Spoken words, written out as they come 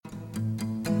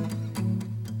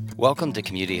Welcome to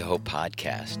Community Hope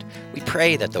Podcast. We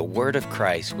pray that the Word of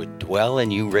Christ would dwell in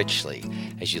you richly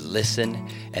as you listen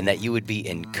and that you would be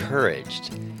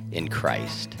encouraged in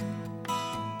Christ.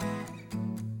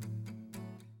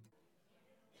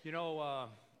 You know,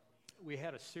 we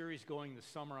had a series going this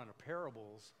summer on the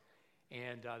parables,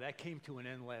 and that came to an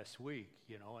end last week,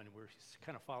 and we're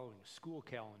kind of following a school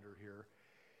calendar here.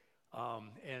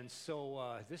 And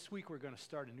so this week we're going to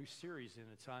start a new series, and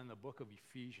it's on the book of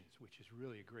Ephesians, which is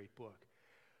really a great book.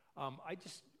 I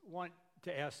just want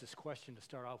to ask this question to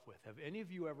start off with. Have any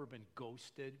of you ever been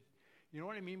ghosted? You know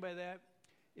what I mean by that?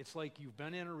 It's like you've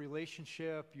been in a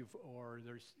relationship, you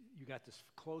got this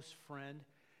close friend,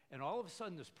 and all of a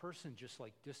sudden this person just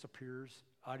like disappears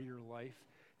out of your life.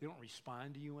 They don't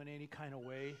respond to you in any kind of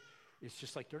way. It's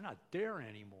just like they're not there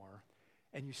anymore.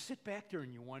 And you sit back there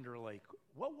and you wonder, like,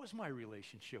 what was my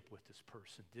relationship with this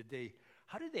person?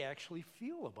 How did they actually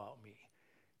feel about me?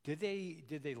 Did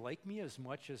they like me as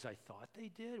much as I thought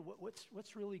they did?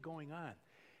 What's really going on?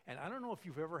 And I don't know if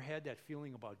you've ever had that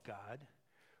feeling about God,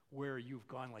 where you've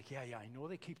gone like, yeah, I know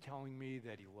they keep telling me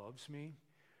that he loves me,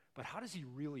 but how does he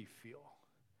really feel?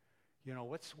 You know,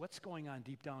 what's going on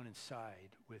deep down inside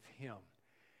with him?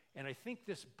 And I think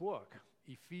this book,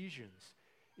 Ephesians,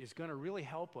 is going to really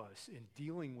help us in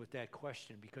dealing with that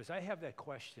question, because I have that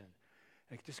question.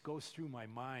 It just goes through my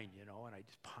mind, and I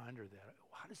just ponder that.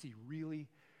 How does he really,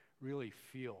 really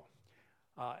feel?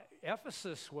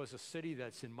 Ephesus was a city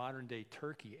that's in modern-day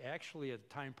Turkey. Actually, at the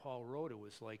time Paul wrote, it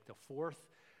was like the fourth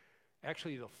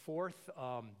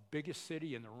biggest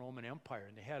city in the Roman Empire,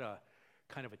 and they had a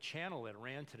kind of a channel that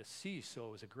ran to the sea, so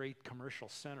it was a great commercial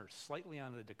center, slightly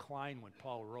on the decline when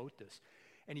Paul wrote this.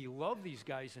 And he loved these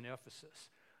guys in Ephesus.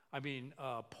 I mean,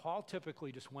 Paul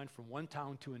typically just went from one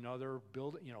town to another,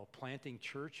 planting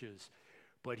churches.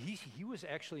 But he was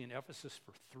actually in Ephesus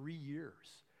for 3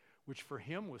 years, which for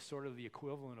him was sort of the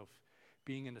equivalent of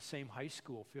being in the same high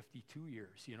school 52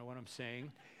 years. You know what I'm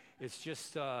saying? It's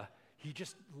just, he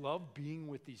just loved being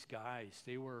with these guys.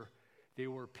 They were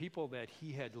people that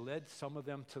he had led some of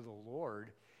them to the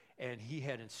Lord, and he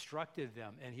had instructed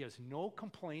them. And he has no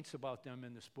complaints about them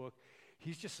in this book.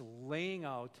 He's just laying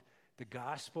out the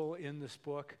gospel in this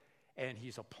book, and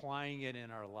he's applying it in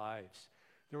our lives.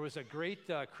 There was a great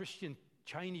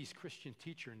Chinese Christian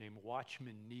teacher named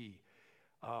Watchman Nee,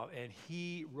 and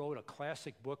he wrote a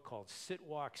classic book called Sit,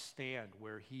 Walk, Stand,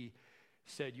 where he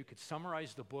said you could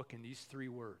summarize the book in these 3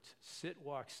 words: sit,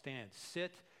 walk, stand.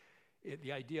 Sit,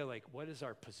 the idea like what is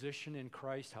our position in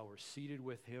Christ, how we're seated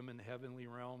with him in the heavenly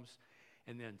realms,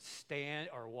 and then stand,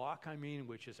 or walk,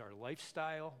 which is our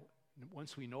lifestyle.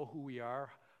 Once we know who we are,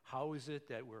 how is it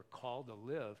that we're called to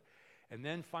live? And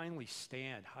then finally,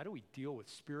 stand. How do we deal with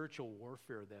spiritual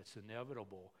warfare that's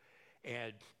inevitable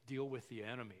and deal with the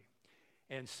enemy?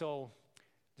 And so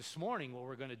this morning, what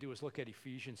we're going to do is look at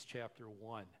Ephesians chapter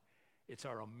 1. It's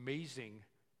our amazing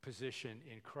position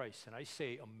in Christ. And I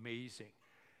say amazing.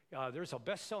 There's a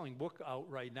best-selling book out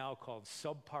right now called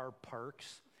Subpar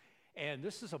Parks. And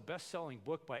this is a best-selling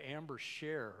book by Amber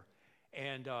Sher.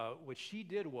 And what she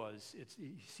did was,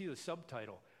 you see the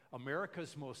subtitle,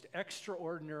 America's Most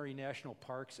Extraordinary National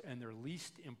Parks and Their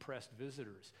Least Impressed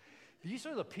Visitors. These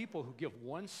are the people who give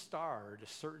 1 star to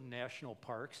certain national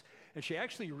parks. And she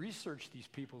actually researched these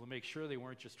people to make sure they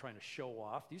weren't just trying to show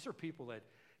off. These are people that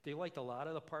they liked a lot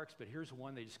of the parks, but here's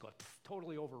one they just go,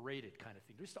 totally overrated kind of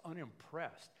thing. They're just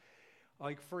unimpressed.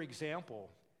 Like, for example,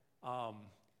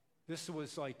 this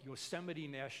was like Yosemite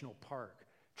National Park.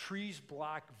 Trees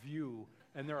block view,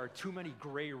 and there are too many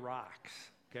gray rocks,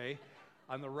 okay?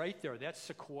 On the right there, that's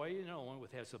Sequoia, one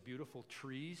that has the beautiful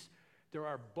trees. There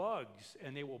are bugs,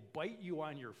 and they will bite you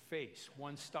on your face,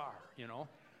 1 star,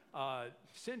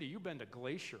 Cindy, you've been to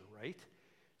Glacier, right?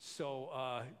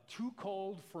 So, too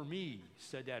cold for me,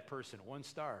 said that person, 1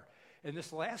 star. And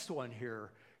this last one here,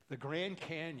 the Grand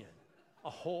Canyon, a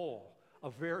hole,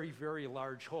 a very, very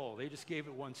large hole. They just gave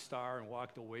it 1 star and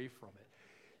walked away from it.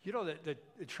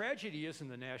 The tragedy isn't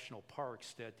the national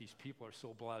parks that these people are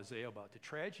so blasé about. The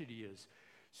tragedy is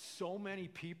so many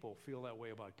people feel that way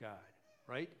about God,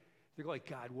 right? They're like,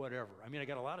 God, whatever. I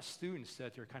got a lot of students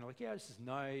that they're kind of like, yeah, this is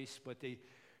nice, but they're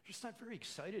just not very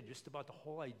excited just about the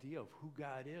whole idea of who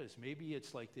God is. Maybe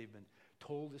it's like they've been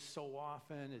told this so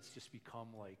often, it's just become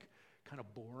like kind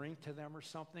of boring to them or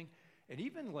something. And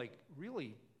even like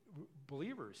really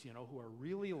believers, who are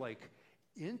really like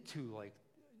into like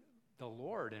the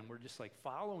Lord, and we're just like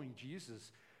following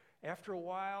Jesus, after a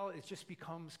while it just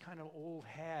becomes kind of old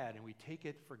hat, and we take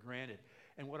it for granted.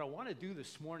 And what I want to do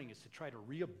this morning is to try to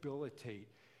rehabilitate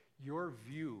your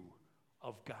view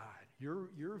of God,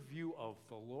 your view of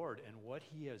the Lord and what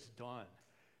he has done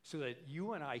so that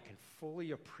you and I can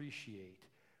fully appreciate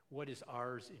what is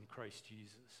ours in Christ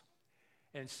Jesus.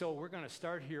 And so we're going to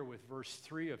start here with verse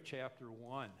 3 of chapter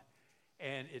 1.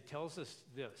 And it tells us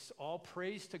this: all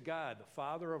praise to God, the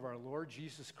Father of our Lord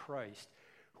Jesus Christ,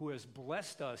 who has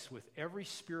blessed us with every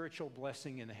spiritual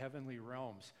blessing in the heavenly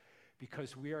realms,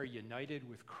 because we are united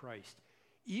with Christ.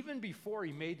 Even before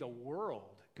he made the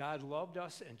world, God loved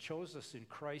us and chose us in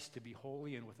Christ to be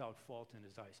holy and without fault in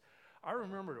his eyes. I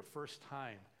remember the first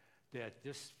time that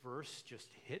this verse just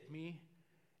hit me,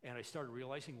 and I started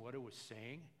realizing what it was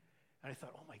saying. And I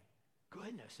thought, oh my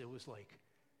goodness,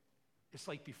 it's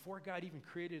like before God even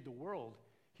created the world,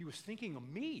 he was thinking of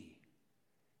me.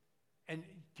 And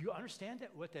do you understand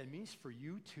what that means for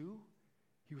you too?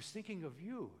 He was thinking of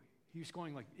you. He was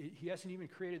going like, he hasn't even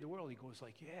created the world. He goes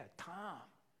like, yeah, Tom.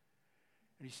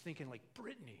 And he's thinking like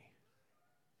Brittany.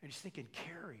 And he's thinking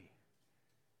Carrie.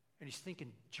 And he's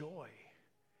thinking Joy.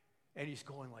 And he's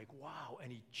going like, wow.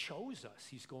 And he chose us.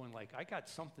 He's going like, I got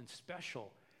something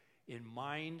special in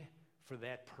mind for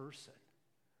that person.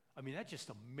 I mean, that's just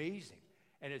amazing.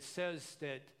 And it says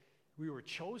that we were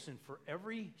chosen for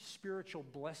every spiritual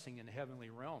blessing in the heavenly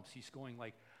realms. He's going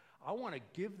like, I want to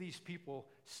give these people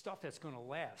stuff that's going to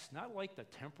last. Not like the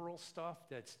temporal stuff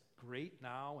that's great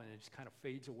now and it just kind of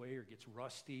fades away or gets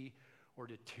rusty or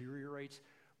deteriorates.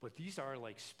 But these are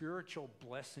like spiritual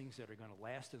blessings that are going to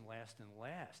last and last and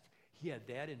last. He had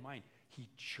that in mind. He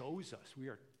chose us. We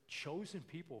are chosen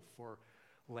people for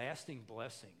lasting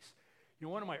blessings. You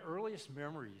know, one of my earliest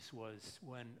memories was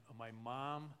when my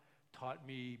mom taught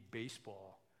me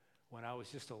baseball when I was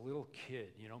just a little kid,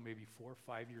 you know, maybe 4 or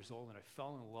 5 years old, and I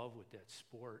fell in love with that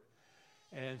sport.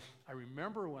 And I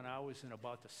remember when I was in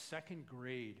about the second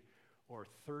grade or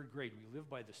third grade, we lived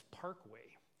by this parkway.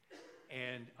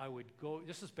 And I would go,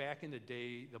 this is back in the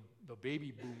day, the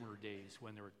baby boomer days,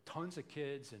 when there were tons of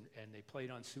kids and they played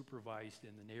unsupervised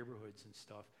in the neighborhoods and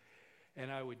stuff.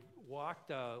 And I would walk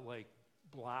the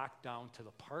block down to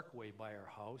the parkway by our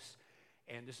house,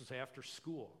 and this was after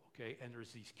school, okay? And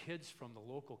there's these kids from the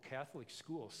local Catholic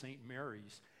school, St.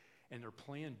 Mary's, and they're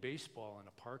playing baseball in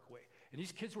a parkway. And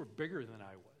these kids were bigger than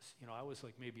I was. You know, I was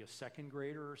like maybe a second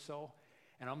grader or so,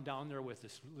 and I'm down there with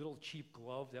this little cheap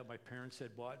glove that my parents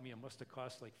had bought me. It must have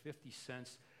cost like 50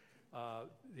 cents.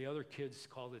 The other kids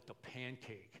called it the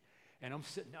pancake. And I'm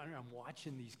sitting down there, I'm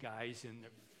watching these guys in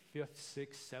the 5th,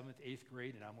 6th, 7th, 8th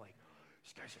grade, and I'm like,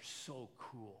 these guys are so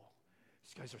cool.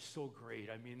 These guys are so great.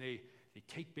 I mean, they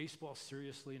take baseball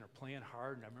seriously and are playing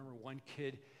hard. And I remember one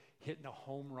kid hitting a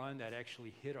home run that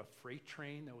actually hit a freight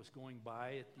train that was going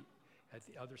by at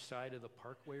the other side of the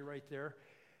parkway right there.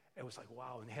 It was like,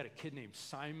 wow. And they had a kid named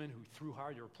Simon who threw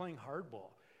hard. They were playing hardball.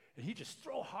 And he just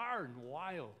threw hard and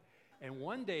wild. And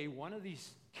one day, one of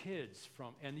these kids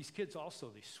and these kids also,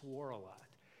 they swore a lot.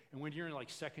 And when you're in like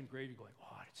second grade, you're going,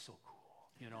 oh, that's so cool,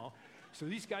 you know? So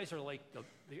these guys are like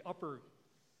the upper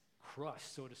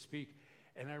crust, so to speak.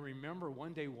 And I remember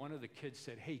one day one of the kids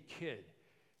said, hey, kid,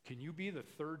 can you be the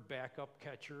third backup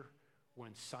catcher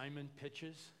when Simon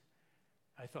pitches?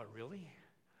 I thought, really?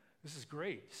 This is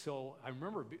great. So I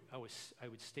remember I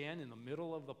would stand in the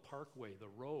middle of the parkway, the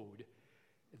road,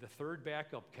 the third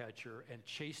backup catcher, and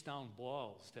chase down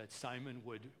balls that Simon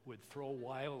would throw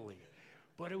wildly.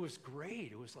 But it was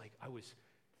great. It was like I was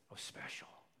special.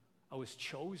 I was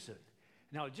chosen.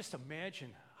 Now just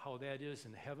imagine how that is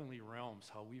in the heavenly realms,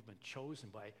 how we've been chosen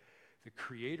by the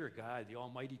Creator God, the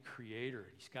Almighty Creator.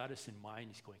 He's got us in mind.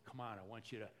 He's going, come on, I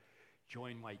want you to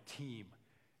join my team.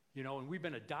 You know, and we've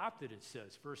been adopted, it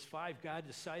says. Verse 5, God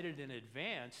decided in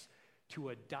advance to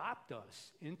adopt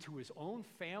us into his own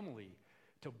family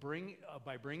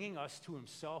by bringing us to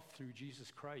himself through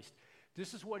Jesus Christ.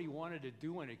 This is what he wanted to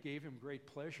do, and it gave him great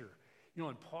pleasure. You know,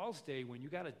 in Paul's day, when you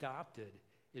got adopted,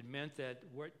 it meant that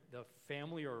the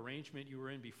family or arrangement you were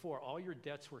in before, all your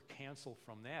debts were canceled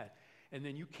from that. And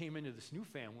then you came into this new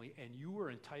family, and you were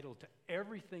entitled to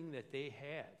everything that they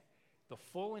had, the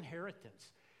full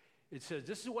inheritance. It says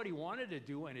this is what he wanted to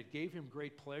do, and it gave him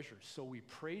great pleasure. So we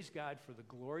praise God for the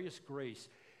glorious grace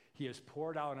he has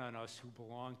poured out on us who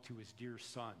belong to his dear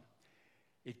Son.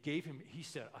 It gave him, he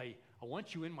said, I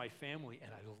want you in my family,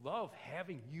 and I love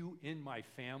having you in my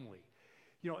family.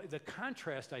 You know, the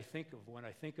contrast I think of when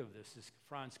I think of this is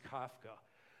Franz Kafka.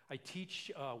 I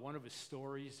teach one of his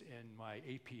stories in my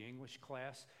AP English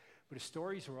class, but his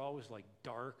stories were always like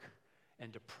dark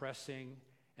and depressing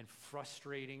and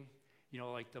frustrating. You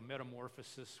know, like the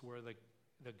Metamorphosis, where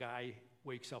the guy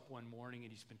wakes up one morning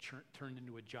and he's been turned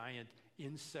into a giant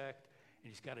insect,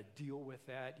 and he's got to deal with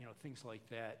that, you know, things like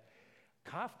that.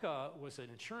 Kafka was an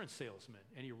insurance salesman,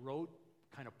 and he wrote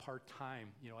kind of part-time,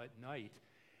 you know, at night.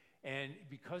 And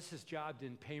because his job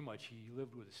didn't pay much, he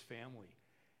lived with his family.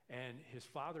 And his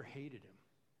father hated him.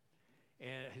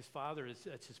 And his father,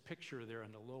 that's his picture there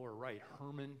in the lower right,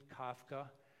 Herman Kafka.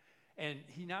 And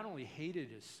he not only hated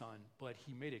his son, but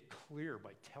he made it clear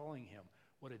by telling him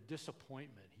what a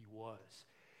disappointment he was.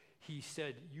 He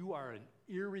said, "You are an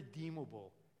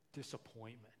irredeemable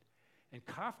disappointment." And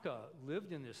Kafka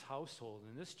lived in this household,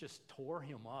 and this just tore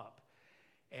him up.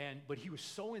 But he was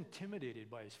so intimidated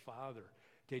by his father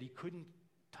that he couldn't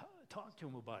talk to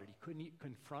him about it. He couldn't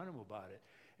confront him about it.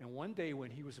 And one day when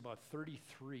he was about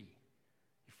 33,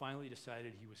 he finally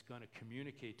decided he was going to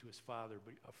communicate to his father,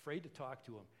 but afraid to talk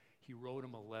to him, he wrote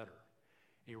him a letter.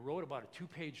 And he wrote about a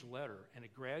 2-page letter, and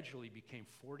it gradually became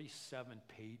 47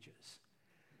 pages.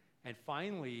 And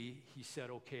finally, he said,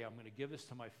 "Okay, I'm going to give this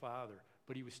to my father."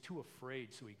 But he was too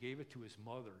afraid, so he gave it to his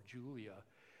mother, Julia.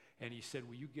 And he said,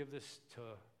 "Will you give this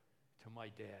to my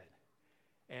dad?"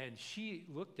 And she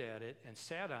looked at it and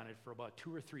sat on it for about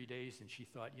 2 or 3 days, and she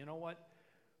thought, you know what?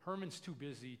 Herman's too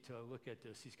busy to look at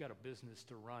this. He's got a business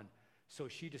to run. So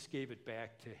she just gave it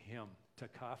back to him, to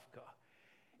Kafka.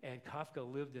 And Kafka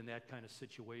lived in that kind of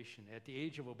situation. At the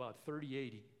age of about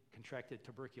 38, he contracted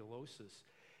tuberculosis.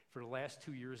 For the last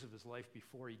 2 years of his life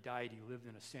before he died, he lived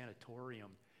in a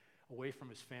sanatorium away from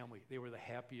his family. They were the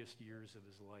happiest years of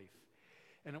his life.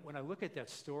 And when I look at that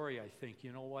story, I think,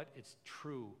 you know what? It's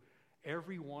true.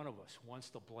 Every one of us wants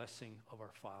the blessing of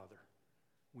our Father.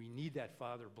 We need that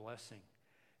Father blessing.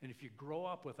 And if you grow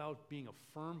up without being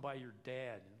affirmed by your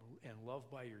dad and loved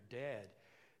by your dad,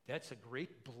 that's a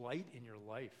great blight in your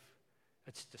life.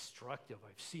 That's destructive.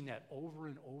 I've seen that over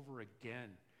and over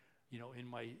again, in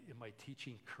my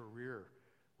teaching career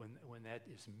when that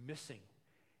is missing.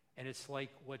 And it's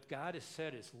like what God has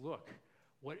said is, look,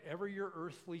 whatever your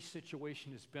earthly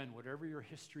situation has been, whatever your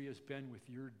history has been with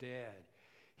your dad,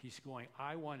 he's going,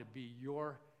 I want to be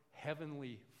your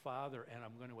heavenly Father, and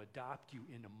I'm going to adopt you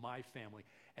into my family.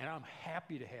 And I'm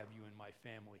happy to have you in my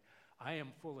family. I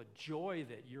am full of joy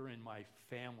that you're in my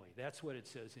family. That's what it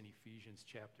says in Ephesians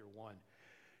chapter 1.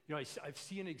 I've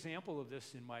seen an example of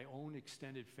this in my own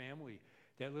extended family.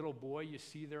 That little boy you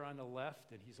see there on the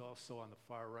left, and he's also on the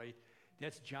far right,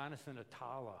 that's Jonathan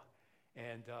Atala.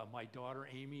 And my daughter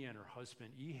Amy and her husband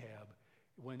Ehab,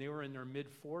 when they were in their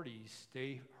mid-40s,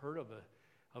 they heard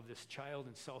of this child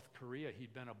in South Korea.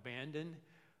 He'd been abandoned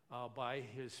by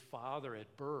his father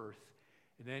at birth.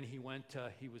 And then he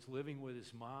was living with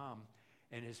his mom,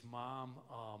 and his mom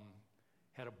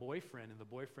had a boyfriend, and the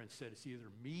boyfriend said, it's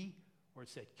either me or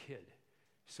it's that kid.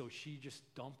 So she just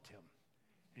dumped him.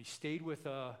 And he stayed with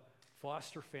a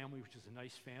foster family, which is a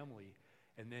nice family.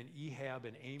 And then Ehab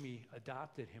and Amy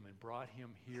adopted him and brought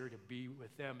him here to be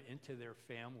with them into their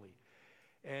family.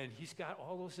 And he's got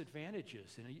all those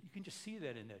advantages. And you can just see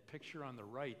that in that picture on the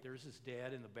right. There's his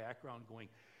dad in the background going,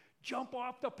 jump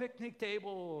off the picnic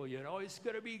table, it's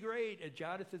going to be great. And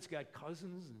Jonathan's got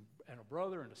cousins and a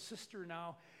brother and a sister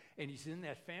now, and he's in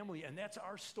that family. And that's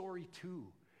our story too,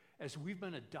 as we've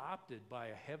been adopted by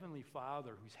a heavenly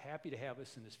Father who's happy to have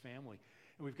us in his family.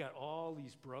 And we've got all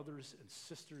these brothers and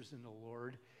sisters in the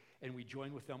Lord, and we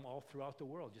join with them all throughout the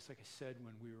world, just like I said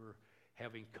when we were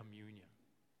having communion.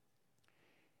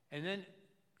 And then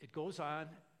it goes on,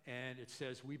 and it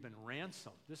says we've been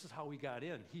ransomed. This is how we got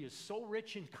in. He is so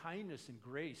rich in kindness and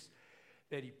grace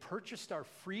that he purchased our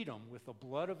freedom with the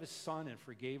blood of his Son and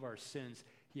forgave our sins.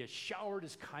 He has showered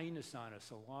his kindness on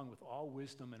us along with all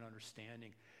wisdom and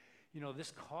understanding.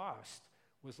 This cost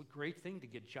was a great thing to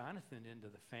get Jonathan into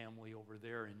the family over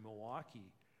there in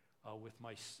Milwaukee with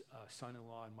my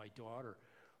son-in-law and my daughter.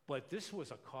 But this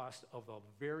was a cost of the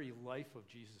very life of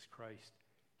Jesus Christ.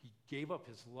 He gave up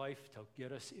his life to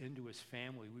get us into his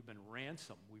family. We've been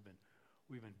ransomed.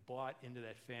 We've been bought into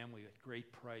that family at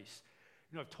great price.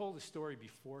 I've told the story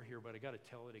before here, but I got to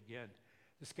tell it again.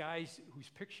 This guy whose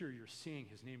picture you're seeing,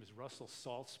 his name is Russell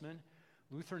Saltzman,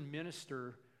 Lutheran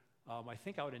minister, I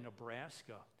think out in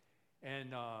Nebraska.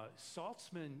 And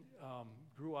Saltzman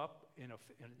grew up in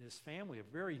his family, a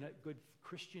very good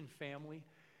Christian family.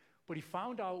 But he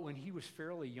found out when he was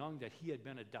fairly young that he had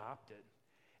been adopted.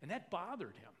 And that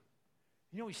bothered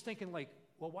him. He's thinking like,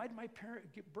 well, why did my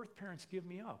birth parents give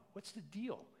me up? What's the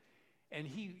deal? And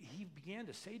he began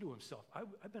to say to himself,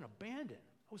 I've been abandoned.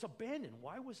 I was abandoned.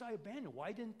 Why was I abandoned?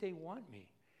 Why didn't they want me?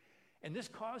 And this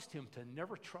caused him to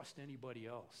never trust anybody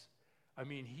else. I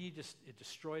mean, it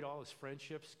destroyed all his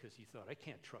friendships because he thought, I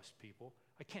can't trust people.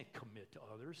 I can't commit to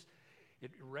others.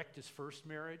 It wrecked his first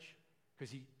marriage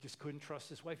because he just couldn't trust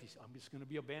his wife. He said, I'm just going to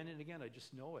be abandoned again. I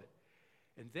just know it.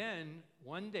 And then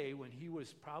one day when he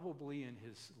was probably in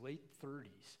his late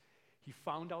 30s, he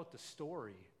found out the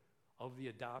story of the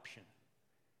adoption.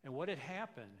 And what had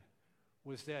happened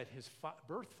was that his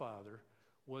birth father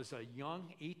was a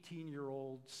young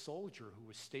 18-year-old soldier who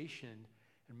was stationed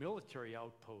in a military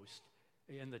outpost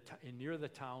near the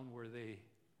town where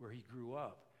he grew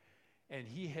up. And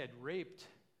he had raped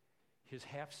his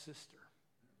half-sister,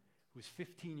 who was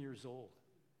 15 years old.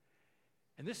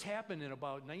 And this happened in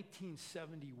about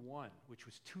 1971, which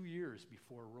was 2 years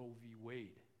before Roe v.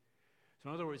 Wade. So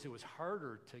in other words, it was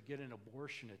harder to get an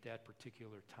abortion at that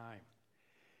particular time.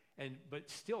 But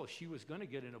still, she was going to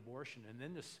get an abortion. And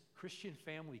then this Christian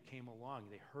family came along.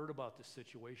 They heard about the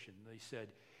situation. They said,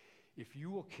 if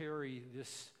you will carry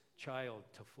this child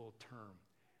to full term,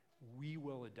 we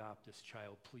will adopt this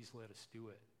child. Please let us do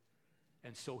it.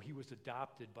 And so he was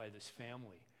adopted by this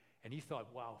family. And he thought,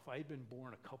 wow, if I had been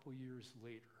born a couple years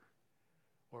later,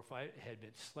 or if I had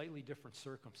been slightly different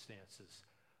circumstances,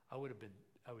 I would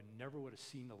never would have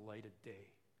seen the light of day.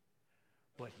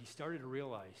 But he started to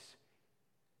realize,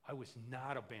 I was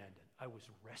not abandoned. I was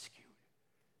rescued.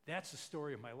 That's the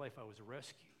story of my life. I was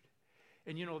rescued.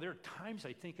 And you know, there are times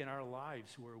I think in our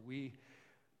lives where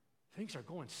things are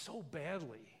going so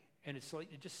badly, and it's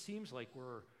like, it just seems like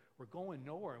we're going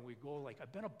nowhere, and we go like,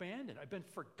 I've been abandoned. I've been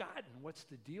forgotten. What's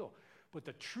the deal? But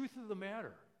the truth of the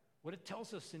matter, what it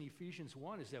tells us in Ephesians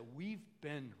 1 is that we've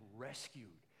been rescued.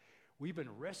 We've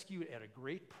been rescued at a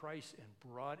great price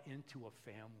and brought into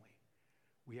a family.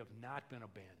 We have not been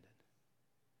abandoned.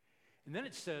 And then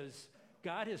it says,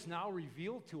 God has now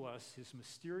revealed to us his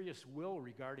mysterious will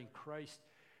regarding Christ,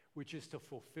 which is to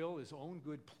fulfill his own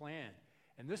good plan.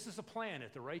 And this is a plan.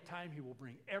 At the right time, he will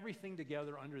bring everything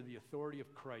together under the authority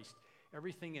of Christ,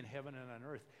 everything in heaven and on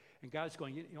earth. And God's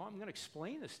going, you know, I'm going to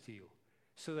explain this to you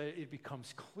so that it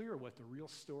becomes clear what the real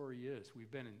story is.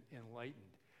 We've been enlightened.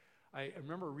 I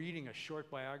remember reading a short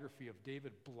biography of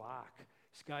David Bloch.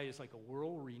 This guy is like a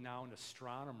world-renowned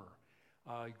astronomer.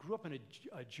 He grew up in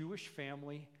a Jewish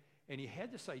family, and he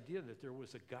had this idea that there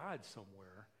was a God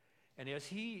somewhere. And as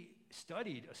he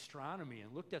studied astronomy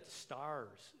and looked at the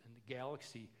stars and the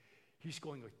galaxy, he's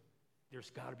going, there's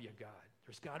got to be a God.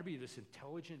 There's got to be this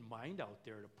intelligent mind out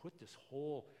there to put this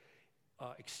whole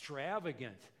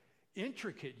extravagant,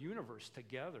 intricate universe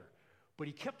together. But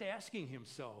he kept asking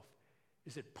himself,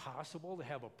 is it possible to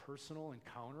have a personal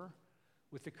encounter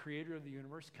with the creator of the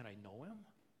universe? Can I know him?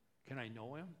 Can I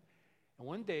know him? And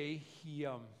one day, he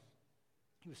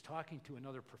was talking to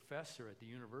another professor at the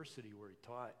university where he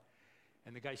taught,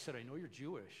 and the guy said, I know you're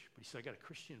Jewish, but he said, I got a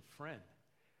Christian friend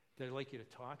that I'd like you to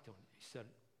talk to him. He said,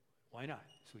 why not?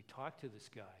 So he talked to this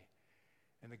guy,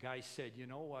 and the guy said, you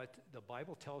know what? The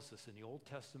Bible tells us in the Old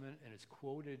Testament, and it's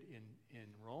quoted in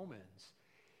Romans,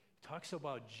 it talks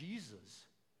about Jesus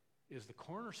is the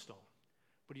cornerstone,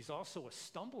 but he's also a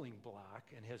stumbling block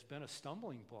and has been a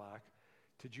stumbling block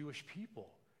to Jewish people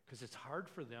because it's hard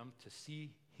for them to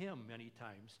see him many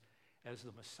times as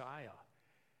the Messiah.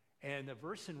 And the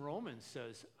verse in Romans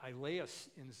says, I lay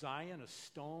in Zion a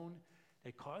stone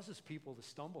that causes people to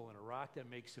stumble and a rock that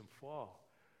makes him fall.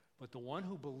 But the one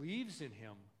who believes in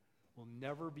him will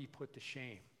never be put to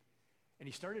shame. And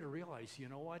he started to realize, you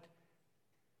know what?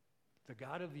 The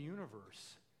God of the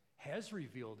universe has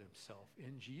revealed himself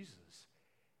in Jesus.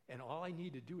 And all I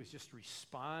need to do is just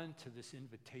respond to this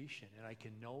invitation, and I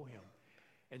can know him.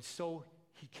 And so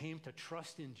he came to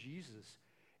trust in Jesus.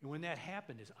 And when that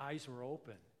happened, his eyes were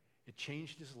open. It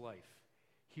changed his life.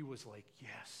 He was like,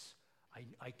 yes,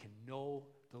 I can know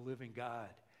the living God.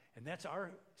 And that's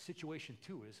our situation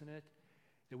too, isn't it?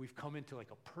 That we've come into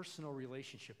like a personal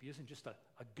relationship. He isn't just a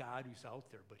God who's out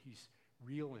there, but he's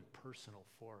real and personal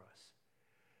for us.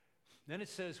 Then it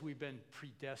says we've been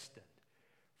predestined.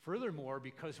 Furthermore,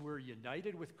 because we're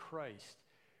united with Christ,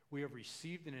 we have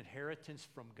received an inheritance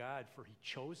from God, for he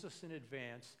chose us in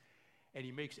advance, and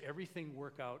he makes everything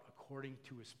work out according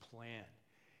to his plan.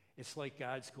 It's like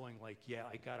God's going like, yeah,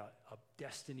 I got a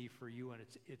destiny for you, and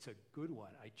it's a good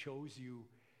one. I chose you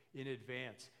in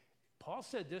advance. Paul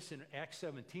said this in Acts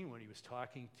 17 when he was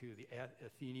talking to the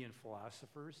Athenian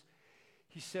philosophers.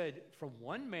 He said, from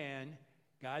one man,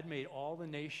 God made all the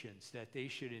nations that they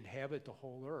should inhabit the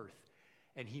whole earth,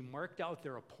 and he marked out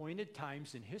their appointed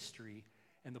times in history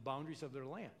and the boundaries of their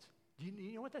lands. Do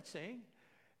you know what that's saying?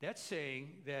 That's saying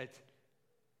that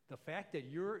the fact that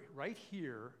you're right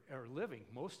here or living,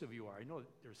 most of you are, I know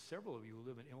there's several of you who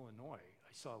live in Illinois.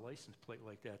 I saw a license plate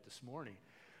like that this morning.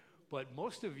 But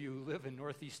most of you live in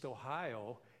Northeast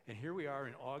Ohio, and here we are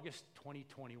in August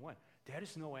 2021. That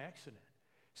is no accident.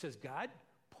 It says God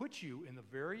put you in the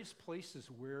various places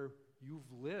where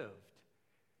you've lived.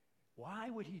 Why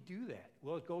would he do that?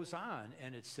 Well, it goes on,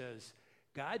 and it says,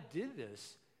 God did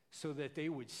this so that they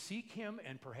would seek him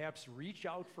and perhaps reach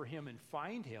out for him and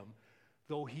find him,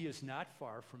 though he is not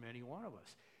far from any one of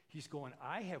us. He's going,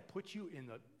 I have put you in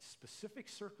the specific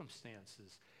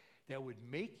circumstances that would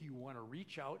make you want to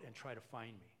reach out and try to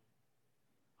find me.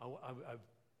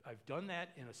 I've done that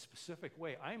in a specific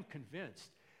way. I am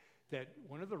convinced that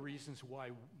one of the reasons why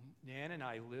Nan and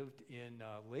I lived in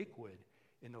Lakewood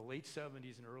in the late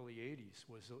 70s and early 80s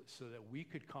was so that we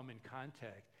could come in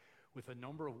contact with a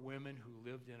number of women who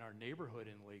lived in our neighborhood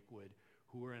in Lakewood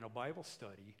who were in a Bible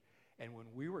study. And when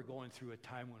we were going through a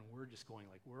time when we're just going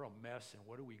like, we're a mess and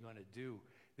what are we going to do?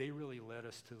 They really led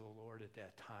us to the Lord at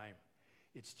that time.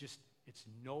 It's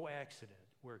no accident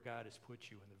where God has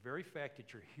put you. And the very fact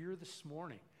that you're here this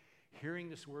morning, hearing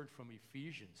this word from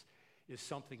Ephesians, is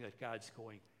something that God's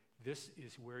going, this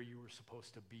is where you were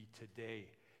supposed to be today.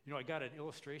 You know, I got an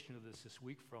illustration of this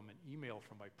week from an email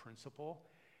from my principal.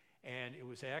 And it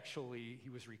was actually, he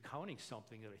was recounting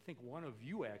something that I think one of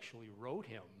you actually wrote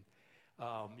him.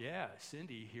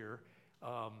 Cindy here,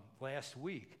 last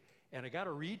week. And I got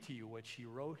to read to you what she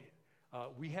wrote.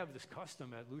 We have this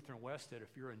custom at Lutheran West that if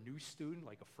you're a new student,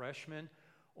 like a freshman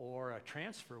or a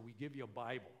transfer, we give you a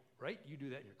Bible, right? You do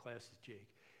that in your classes, Jake.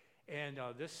 And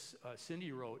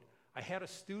Cindy wrote, I had a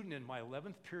student in my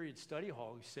 11th period study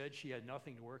hall who said she had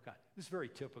nothing to work on. This is very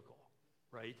typical,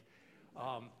 right?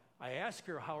 I asked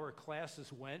her how her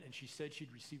classes went, and she said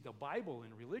she'd received a Bible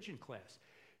in religion class.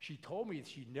 She told me that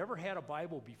she'd never had a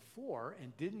Bible before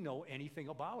and didn't know anything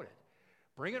about it.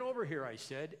 Bring it over here, I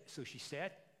said. So she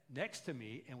sat next to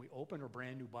me, and we opened her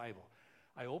brand new Bible.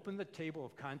 I opened the table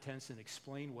of contents and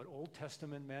explained what Old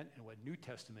Testament meant and what New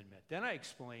Testament meant. Then I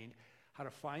explained how to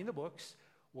find the books,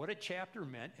 what a chapter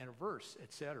meant, and a verse,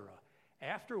 etc.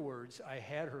 Afterwards, I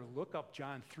had her look up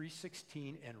John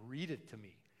 3:16 and read it to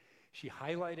me. She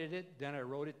highlighted it, then I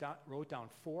wrote down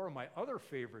 4 of my other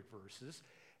favorite verses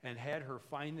and had her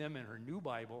find them in her new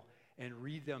Bible and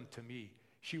read them to me.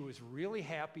 She was really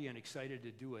happy and excited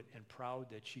to do it and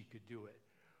proud that she could do it.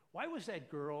 Why was that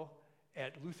girl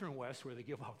at Lutheran West, where they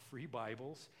give out free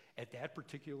Bibles, at that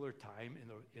particular time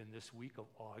in this week of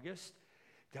August?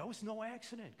 That was no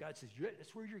accident. God says,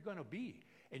 that's where you're going to be.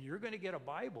 And you're going to get a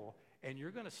Bible, and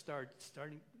you're going to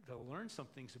starting to learn some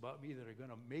things about me that are going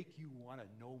to make you want to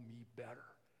know me better.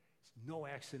 It's no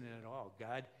accident at all.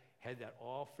 God had that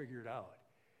all figured out.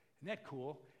 Isn't that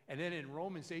cool? And then in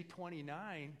Romans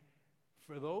 8:29,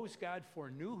 for those God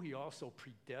foreknew, he also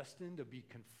predestined to be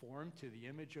conformed to the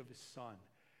image of his Son,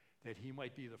 that he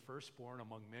might be the firstborn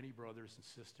among many brothers and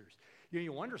sisters.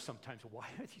 You wonder sometimes, why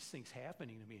are these things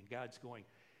happening to me? And God's going,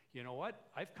 you know what?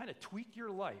 I've kind of tweaked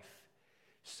your life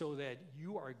so that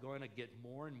you are going to get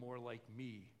more and more like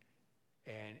me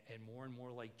and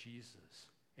more like Jesus.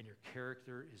 And your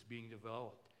character is being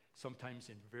developed, sometimes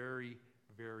in very,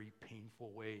 very painful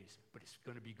ways. But it's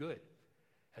going to be good.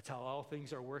 That's how all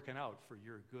things are working out for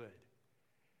your good.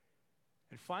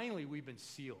 And finally, we've been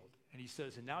sealed. And he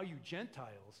says, and now you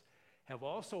Gentiles have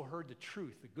also heard the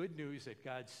truth, the good news that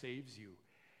God saves you.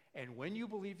 And when you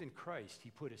believed in Christ, he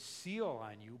put a seal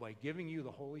on you by giving you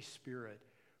the Holy Spirit,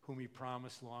 whom he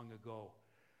promised long ago.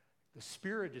 The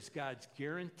Spirit is God's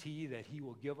guarantee that he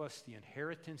will give us the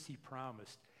inheritance he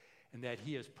promised and that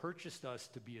he has purchased us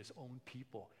to be his own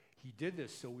people. He did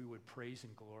this so we would praise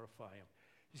and glorify him.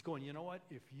 He's going, you know what?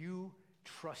 If you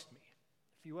trust me,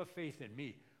 if you have faith in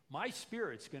me, my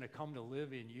Spirit's going to come to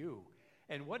live in you.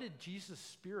 And what did Jesus'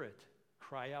 Spirit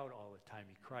cry out all the time?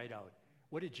 He cried out.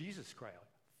 What did Jesus cry out?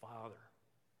 Father,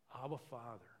 Abba,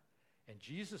 Father. And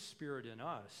Jesus' Spirit in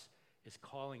us is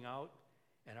calling out,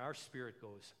 and our spirit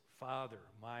goes, Father,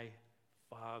 my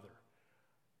Father.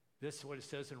 This is what it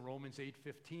says in Romans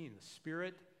 8:15. The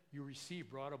Spirit you received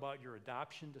brought about your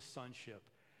adoption to sonship,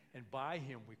 and by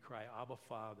him we cry, Abba,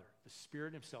 Father. The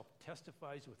Spirit himself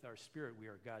testifies with our spirit we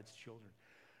are God's children.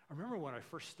 I remember when I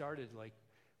first started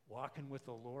walking with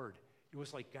the Lord, it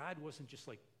was like God wasn't just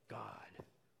like God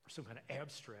or some kind of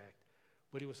abstract,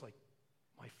 but it was like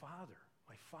my Father,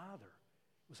 my Father.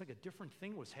 It was like a different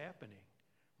thing was happening.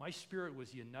 My spirit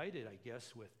was united, I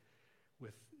guess, with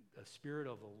the Spirit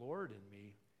of the Lord in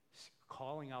me,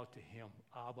 calling out to him,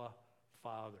 Abba,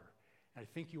 Father. And I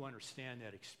think you understand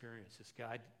that experience as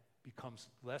God becomes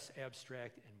less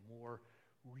abstract and more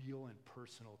real and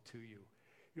personal to you.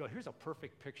 You know, here's a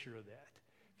perfect picture of that.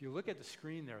 If you look at the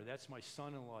screen there, that's my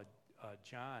son-in-law,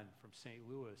 John, from St.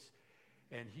 Louis.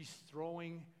 And he's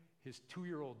throwing his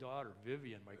 2-year-old daughter,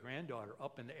 Vivian, my granddaughter,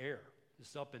 up in the air.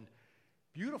 This is up in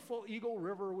beautiful Eagle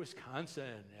River,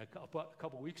 Wisconsin, a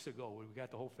couple weeks ago when we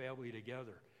got the whole family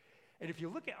together. And if you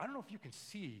look at, I don't know if you can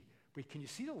see, but can you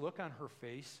see the look on her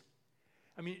face?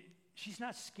 I mean, she's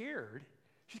not scared.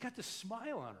 She's got this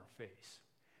smile on her face.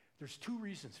 There's 2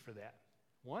 reasons for that.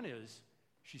 One is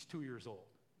she's 2 years old,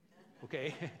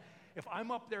 okay? If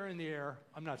I'm up there in the air,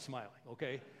 I'm not smiling,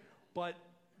 okay? But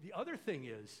the other thing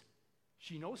is,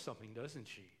 she knows something, doesn't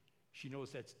she? She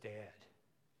knows that's Dad.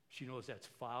 She knows that's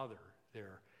Father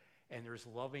there. And there's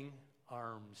loving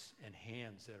arms and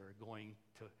hands that are going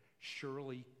to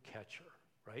surely catch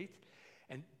her, right?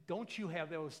 And don't you have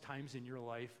those times in your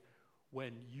life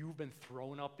when you've been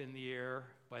thrown up in the air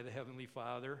by the Heavenly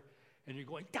Father, and you're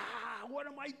going, what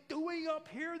am I doing up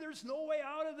here? There's no way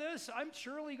out of this. I'm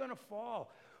surely going to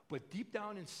fall. But deep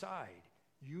down inside,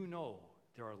 you know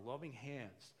there are loving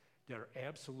hands that are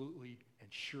absolutely and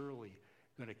surely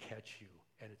going to catch you,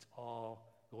 and it's all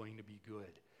going to be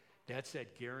good. That's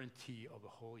that guarantee of the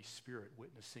Holy Spirit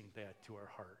witnessing that to our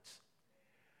hearts.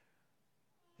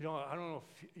 You know, I don't know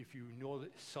if you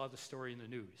saw the story in the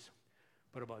news,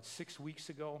 but about 6 weeks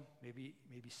ago, maybe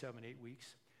 7, 8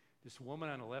 weeks, this woman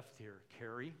on the left here,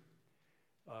 Carrie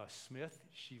Smith,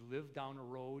 she lived down the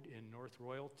road in North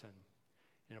Royalton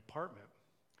in an apartment,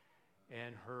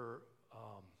 and her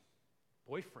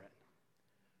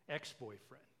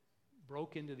ex-boyfriend,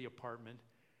 broke into the apartment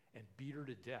and beat her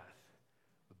to death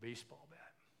with a baseball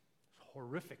bat. It's a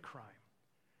horrific crime.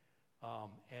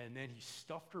 And then he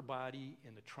stuffed her body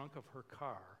in the trunk of her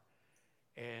car,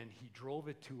 and he drove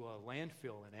it to a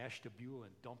landfill in Ashtabula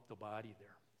and dumped the body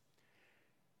there.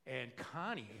 And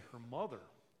Connie, her mother,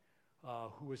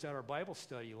 who was at our Bible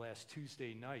study last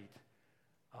Tuesday night,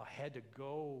 had to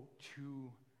go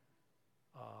to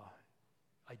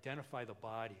identify the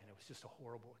body, and it was just a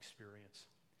horrible experience.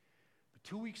 But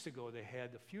 2 weeks ago, they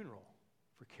had the funeral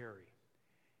for Carrie.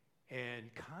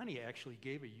 And Connie actually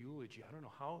gave a eulogy. I don't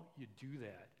know how you do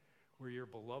that, where your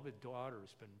beloved daughter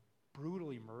has been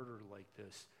brutally murdered like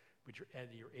this, but you're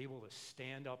able to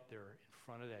stand up there in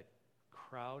front of that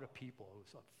crowd of people. It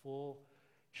was a full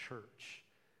church,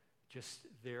 just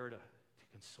there to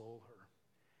console her.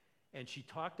 And she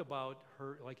talked about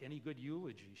her, like any good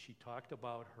eulogy, she talked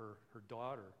about her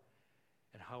daughter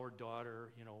and how her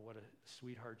daughter, what a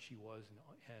sweetheart she was,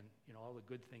 and all the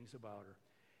good things about her.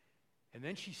 And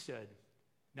then she said,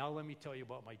 now let me tell you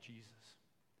about my Jesus.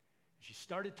 And she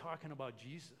started talking about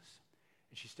Jesus,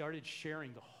 and she started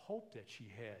sharing the hope that she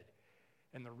had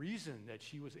and the reason that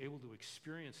she was able to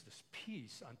experience this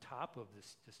peace on top of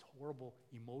this horrible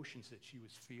emotions that she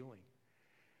was feeling.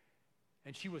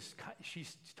 And she's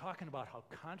talking about how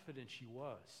confident she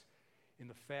was in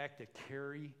the fact that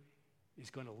Carrie is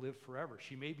going to live forever.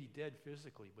 She may be dead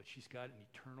physically, but she's got an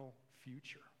eternal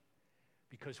future.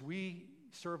 Because we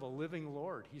serve a living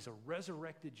Lord. He's a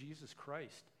resurrected Jesus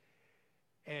Christ.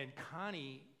 And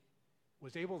Connie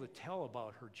was able to tell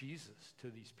about her Jesus to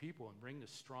these people and bring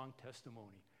this strong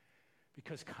testimony.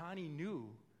 Because Connie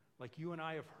knew, like you and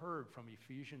I have heard from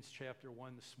Ephesians chapter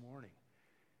 1 this morning,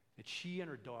 that she and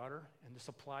her daughter, and this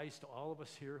applies to all of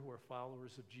us here who are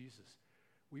followers of Jesus,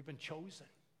 we've been chosen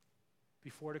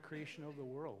before the creation of the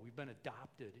world. We've been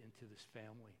adopted into this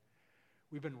family.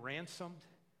 We've been ransomed.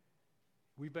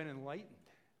 We've been enlightened,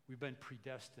 we've been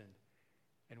predestined,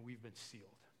 and we've been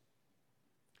sealed.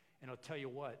 And I'll tell you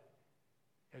what,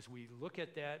 as we look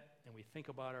at that and we think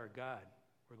about our God,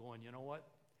 we're going, you know what?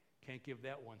 Can't give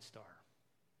that 1 star.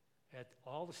 At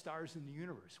all the stars in the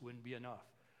universe wouldn't be enough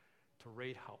to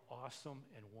rate how awesome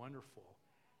and wonderful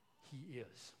He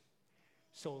is.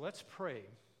 So let's pray.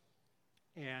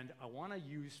 And I want to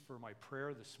use for my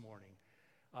prayer this morning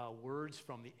words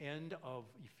from the end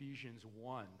of Ephesians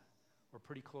 1. We're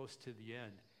pretty close to the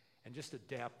end, and just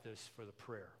adapt this for the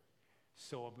prayer.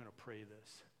 So I'm going to pray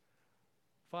this.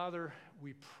 Father,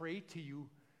 we pray to you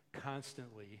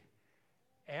constantly,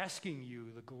 asking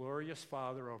you, the glorious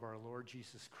Father of our Lord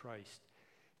Jesus Christ,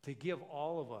 to give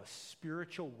all of us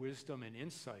spiritual wisdom and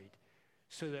insight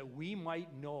so that we might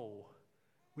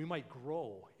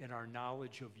grow in our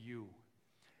knowledge of you.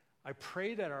 I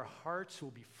pray that our hearts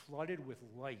will be flooded with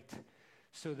light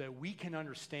so that we can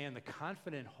understand the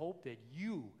confident hope that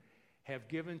you have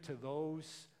given to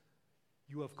those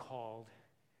you have called,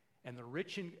 and the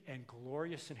rich and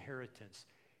glorious inheritance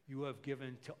you have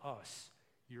given to us,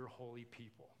 your holy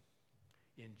people.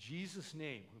 In Jesus'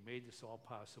 name, who made this all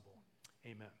possible,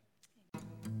 amen.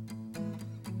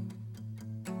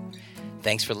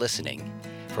 Thanks for listening.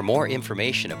 For more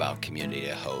information about Community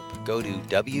of Hope, go to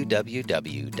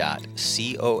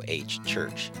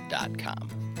www.cohchurch.com.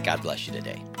 God bless you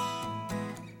today.